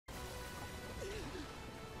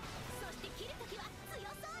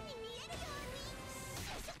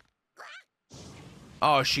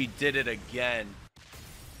Oh, she did it again.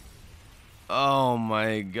 Oh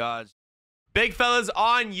my god. Big fellas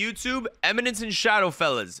on YouTube, Eminence and Shadow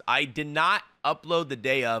fellas. I did not upload the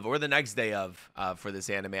day of or the next day of for this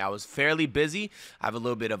anime. I was fairly busy. I have a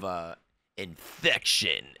little bit of a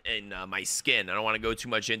infection in my skin. I don't want to go too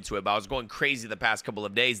much into it, but I was going crazy the past couple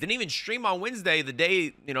of days. Didn't even stream on Wednesday, the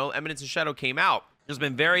day, you know, Eminence and Shadow came out. Just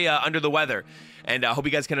been very under the weather, and I hope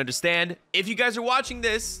you guys can understand. If you guys are watching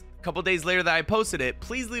this a couple days later that I posted it,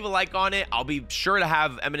 please leave a like on it. I'll be sure to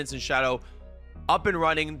have Eminence and Shadow up and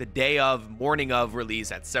running the day of, morning of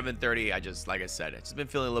release at 7:30. Like I said, I've just been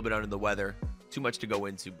feeling a little bit under the weather. Too much to go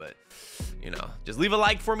into, but you know, just leave a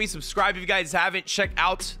like for me. Subscribe if you guys haven't. Check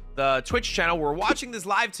out the Twitch channel. We're watching this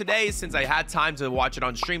live today since I had time to watch it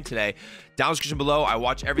on stream today. Down in the description below, I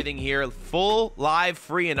watch everything here, full, live,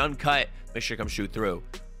 free, and uncut. Make sure to come shoot through.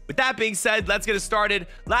 With that being said, let's get it started.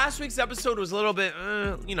 Last week's episode was a little bit,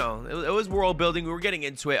 you know, it was world building. We were getting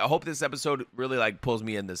into it. I hope this episode really like pulls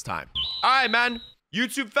me in this time. All right, man.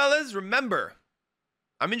 YouTube fellas, remember,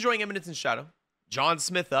 I'm enjoying Eminence and Shadow. John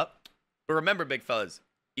Smith up. But remember, big fellas,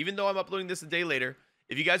 even though I'm uploading this a day later,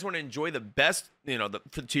 if you guys want to enjoy the best, you know,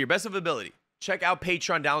 to your best of ability, check out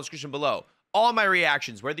Patreon down in the description below. All my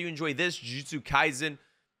reactions, whether you enjoy this, Jujutsu Kaisen,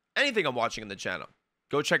 anything I'm watching on the channel,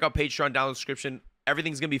 go check out Patreon down in the description.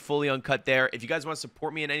 Everything's going to be fully uncut there. If you guys want to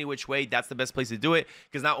support me in any which way, that's the best place to do it.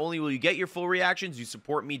 Because not only will you get your full reactions, you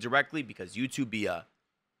support me directly because YouTube be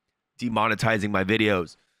demonetizing my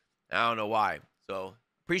videos. I don't know why. So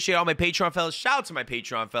appreciate all my Patreon fellas. Shout out to my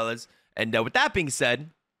Patreon fellas. And with that being said,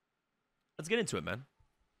 let's get into it, man.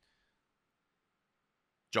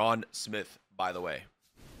 John Smith, by the way.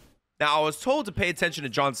 Now, I was told to pay attention to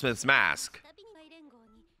John Smith's mask.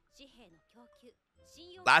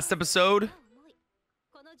 Last episode,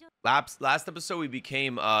 we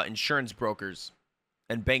became insurance brokers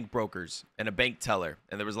and bank brokers and a bank teller.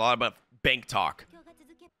 And there was a lot about bank talk.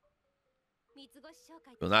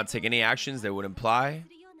 Will not take any actions that would imply.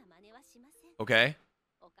 Okay.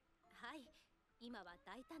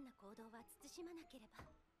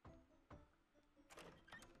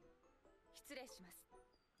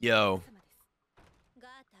 Yo.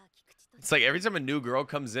 It's like every time a new girl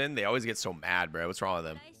comes in, they always get so mad, bro. What's wrong with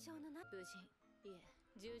them?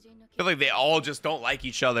 I feel like they all just don't like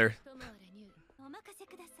each other.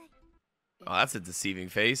 Oh, that's a deceiving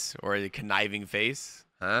face or a conniving face.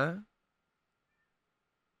 Huh?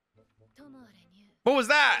 What was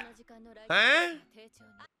that? Huh?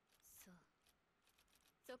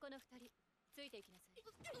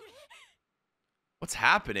 What's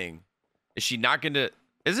happening? Is she not gonna...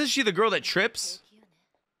 Isn't she the girl that trips?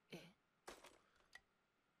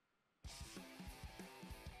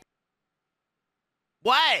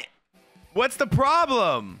 What? What's the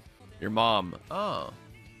problem? Your mom. Oh.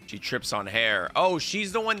 She trips on hair. Oh,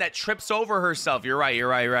 she's the one that trips over herself. You're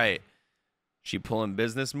right. She pulling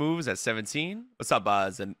business moves at 17? What's up,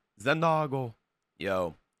 Zendago?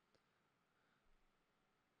 Yo.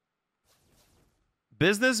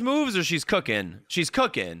 Business moves or she's cooking? She's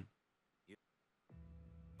cooking.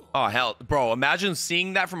 Oh, hell. Bro, imagine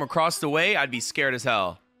seeing that from across the way. I'd be scared as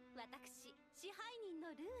hell.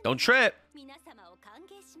 Don't trip.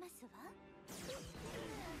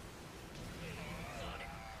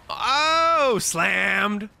 Oh,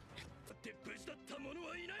 slammed.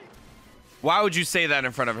 Why would you say that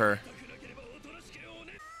in front of her?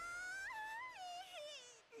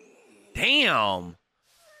 Damn.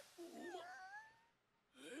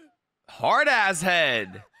 Hard ass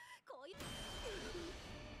head.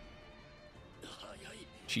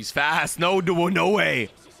 She's fast. No way.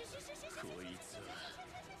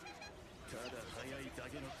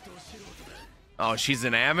 Oh, she's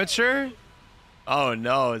an amateur? Oh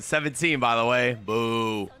no, it's 17 by the way.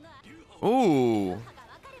 Boo. Ooh.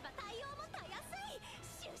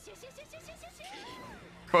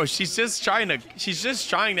 Bro, she's just trying to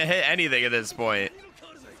hit anything at this point.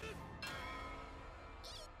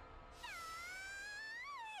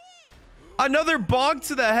 Another bonk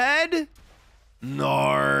to the head?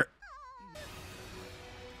 Nar.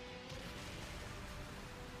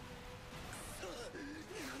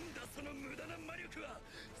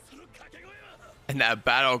 And that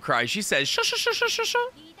battle cry, she says, shh, shh, shh, shh, shh, shh.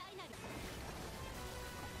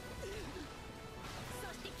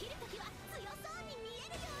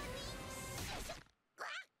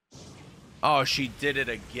 Oh, she did it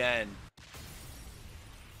again.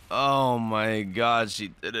 Oh my God, she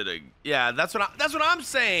did it again. Yeah, that's what I'm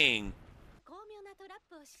saying.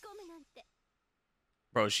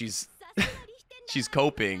 Bro, she's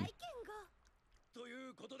coping.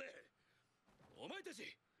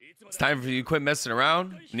 It's time for you to quit messing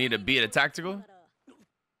around. You need to be at a tactical.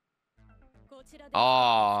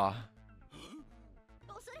 Oh.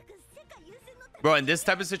 Bro, in this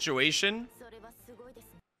type of situation,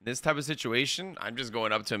 I'm just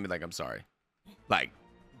going up to him and be like, I'm sorry. Like,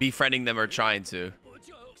 befriending them or trying to.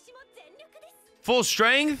 Full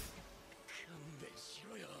strength?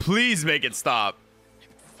 Please make it stop.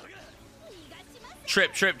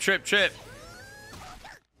 Trip, trip, trip, trip.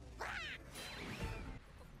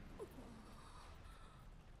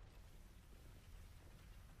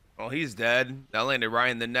 Oh, he's dead. That landed right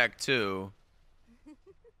in the neck, too.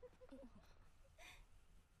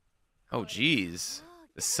 Oh, jeez.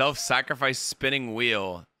 The self-sacrifice spinning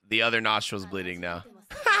wheel. The other nostril's bleeding now.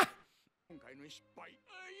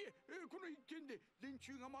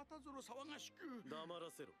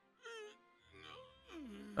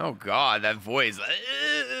 Oh, God, that voice.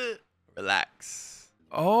 Relax.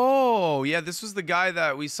 Oh, yeah, this was the guy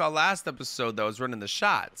that we saw last episode that was running the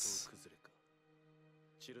shots.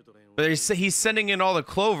 But he's sending in all the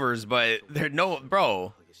clovers, but they're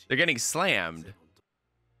bro, they're getting slammed.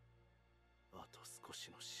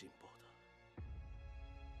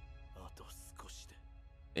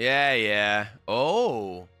 Yeah, yeah.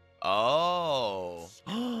 Oh. Oh.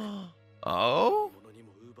 Oh.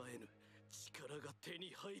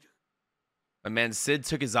 My man Sid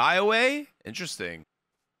took his eye away? Interesting.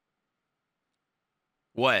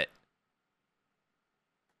 What?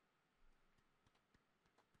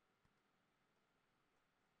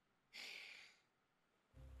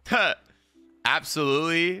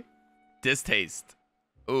 Absolutely distaste.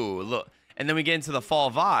 Ooh, look. And then we get into the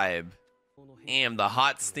fall vibe. Damn, the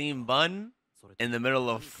hot steam bun in the middle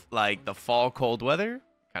of like the fall cold weather.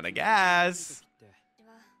 Kind of gas.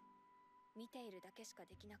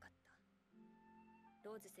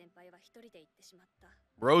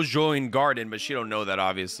 Rose joined Garden, but she don't know that,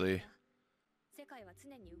 obviously.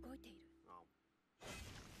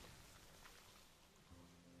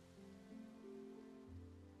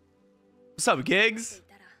 What's up, Gigs?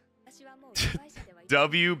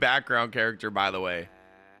 W background character, by the way.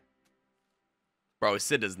 Bro,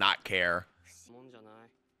 Sid does not care.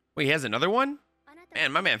 Wait, he has another one?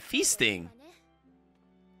 Man, my man feasting.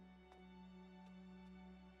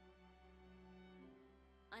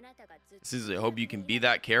 This is, I hope you can be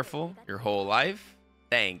that careful your whole life.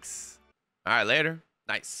 Thanks. All right, later.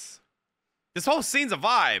 Nice. This whole scene's a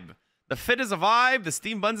vibe. The fit is a vibe. The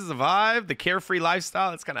steam buns is a vibe. The carefree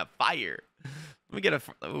lifestyle, it's kind of fire. Let me get a...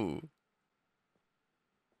 Ooh.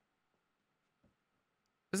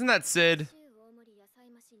 Isn't that Sid?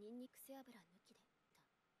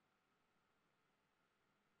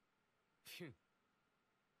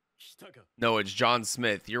 No, it's John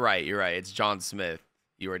Smith. You're right. You're right. It's John Smith.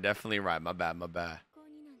 You are definitely right. My bad. My bad.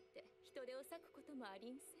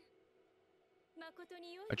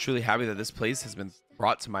 I'm truly happy that this place has been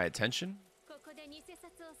brought to my attention.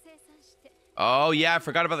 Oh, yeah. I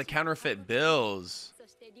forgot about the counterfeit bills.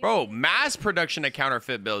 Bro, mass production of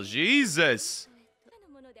counterfeit bills. Jesus.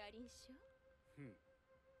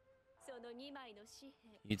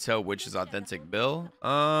 You tell which is authentic bill?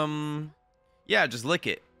 Yeah, just lick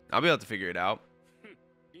it. I'll be able to figure it out.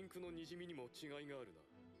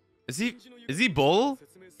 Is he bull?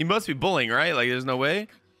 He must be bullying, right? Like, there's no way.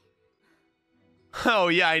 Oh,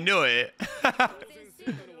 yeah, I knew it.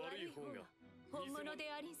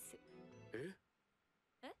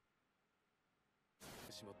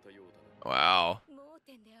 Wow.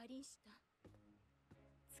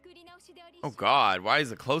 Oh, God. Why is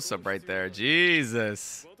the close-up right there?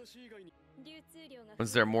 Jesus.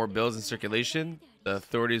 Once there are more bills in circulation, the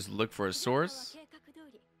authorities look for a source.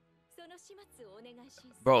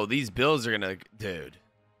 Bro, these bills are gonna... Dude.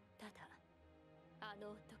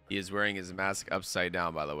 He is wearing his mask upside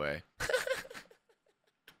down, by the way.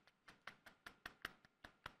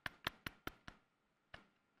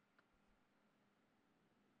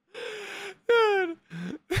 Dude.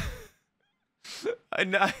 I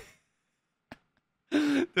know.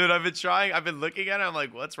 Dude, I've been looking at it. I'm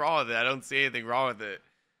like, what's wrong with it? I don't see anything wrong with it.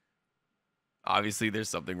 Obviously, there's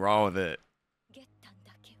something wrong with it.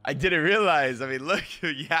 I didn't realize. I mean, look.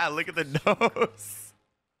 Yeah, look at the nose.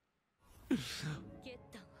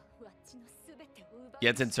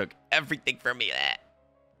 Yensen took everything from me.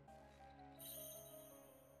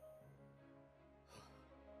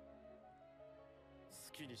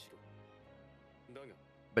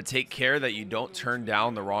 But take care that you don't turn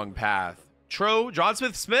down the wrong path. True. John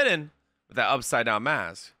Smith smitten with that upside down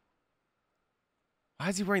mask. Why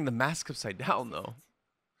is he wearing the mask upside down, though?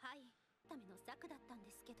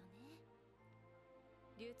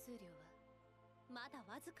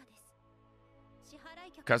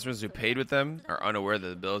 Customers who paid with them are unaware that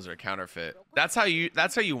the bills are counterfeit. That's how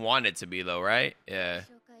you want it to be though, right? Yeah.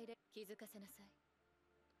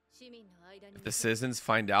 If the citizens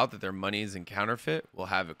find out that their money is in counterfeit, we'll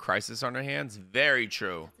have a crisis on our hands. Very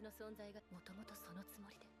true.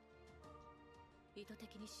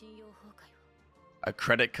 A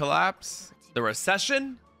credit collapse? The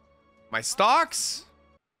recession? My stocks?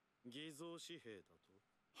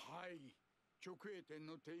 直営店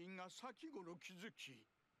の店員が先頃気づき。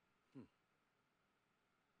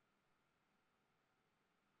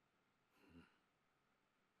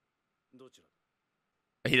どち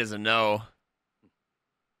ら? He doesn't know.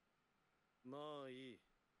 まあいい。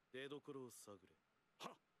出所を探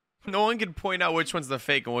れ。 No one can point out which one's the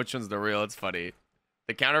fake and which one's the real. It's funny.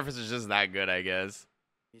 The counterfeits is just that good, I guess.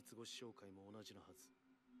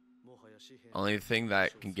 Only thing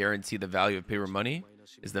that can guarantee the value of paper money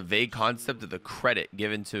is the vague concept of the credit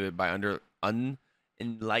given to it by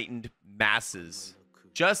unenlightened masses.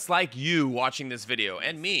 Just like you watching this video,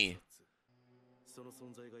 and me.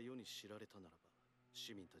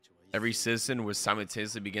 Every citizen would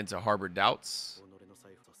simultaneously begin to harbor doubts.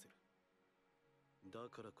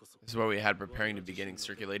 This is what we had preparing to beginning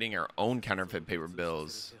circulating our own counterfeit paper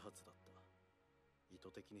bills.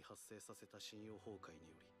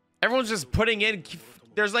 Everyone's just putting in.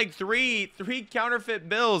 There's like three counterfeit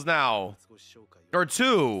bills now, or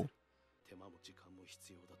two.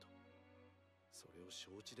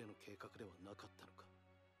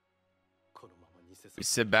 We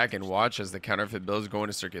sit back and watch as the counterfeit bills go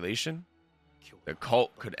into circulation. The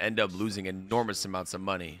cult could end up losing enormous amounts of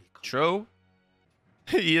money. True?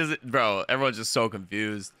 He isn't, bro. Everyone's just so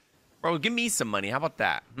confused. Bro, give me some money. How about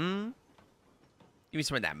that? Give me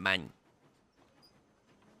some of that money.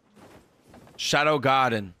 Shadow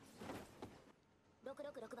Garden.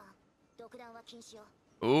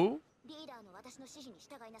 Ooh.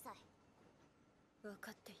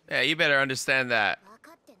 Yeah, you better understand that.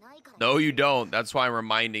 No, you don't. That's why I'm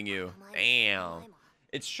reminding you. Damn.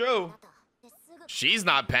 It's true. She's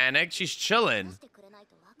not panicked. She's chilling.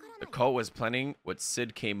 The cult was planning what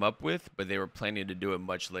Sid came up with, but they were planning to do it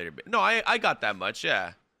much later. No, I got that much,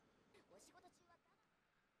 yeah.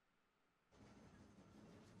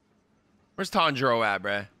 Where's Tanjiro at,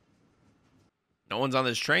 bruh? No one's on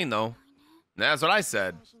this train, though. That's what I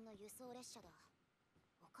said.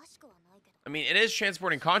 I mean, it is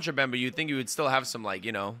transporting contraband, but you'd think you would still have some, like,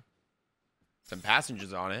 you know, some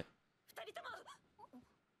passengers on it.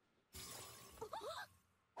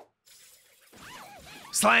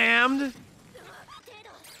 Slammed!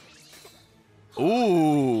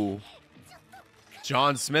 Ooh.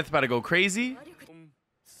 John Smith about to go crazy?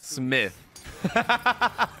 Smith.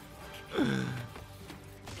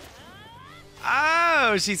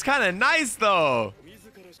 Oh, she's kind of nice, though.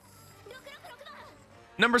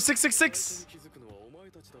 Number 666.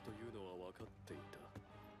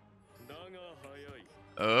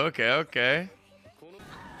 Okay, okay.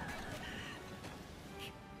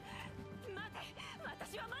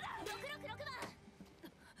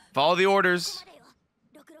 Follow the orders.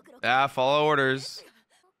 Yeah, follow orders.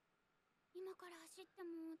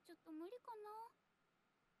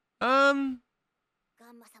 I'm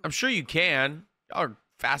sure you can. Y'all are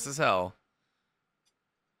fast as hell.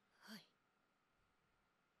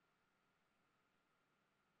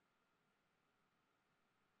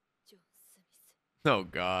 Oh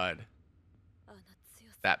God.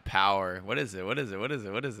 That power. What is it? What is it? What is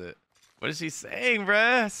it? What is it? What is she saying,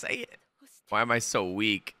 bruh? Say it. Why am I so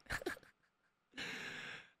weak?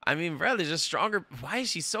 I mean, bruh, there's just stronger. Why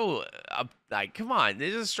is she so like, come on,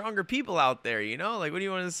 there's just stronger people out there, you know? Like, what do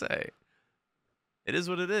you want to say? It is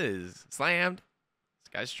what it is. Slammed. This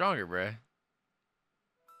guy's stronger, bruh.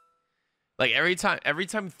 Like every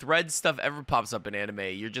time thread stuff ever pops up in anime,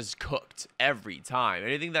 you're just cooked every time.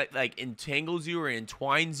 Anything that like entangles you or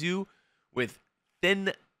entwines you with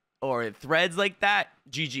thin or threads like that,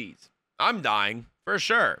 GG's. I'm dying for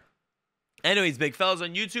sure. Anyways, big fellas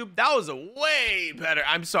on YouTube, that was a way better.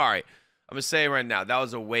 I'm sorry. I'm gonna say it right now. That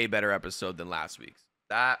was a way better episode than last week's.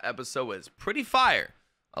 That episode was pretty fire.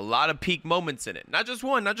 A lot of peak moments in it. Not just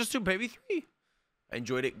one, not just two, maybe three. I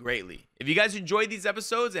enjoyed it greatly. If you guys enjoyed these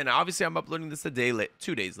episodes, and obviously I'm uploading this 2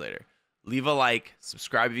 days later, leave a like,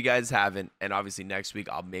 subscribe if you guys haven't, and obviously next week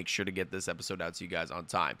I'll make sure to get this episode out to you guys on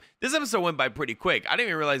time. This episode went by pretty quick. I didn't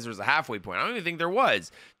even realize there was a halfway point. I don't even think there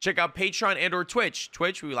was. Check out Patreon and or Twitch.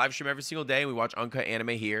 Twitch, we live stream every single day, and we watch uncut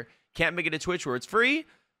anime here. Can't make it to Twitch where it's free.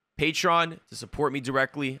 Patreon to support me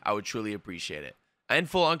directly. I would truly appreciate it. And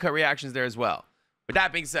full uncut reactions there as well. With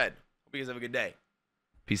that being said, hope you guys have a good day.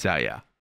 Peace out, yeah.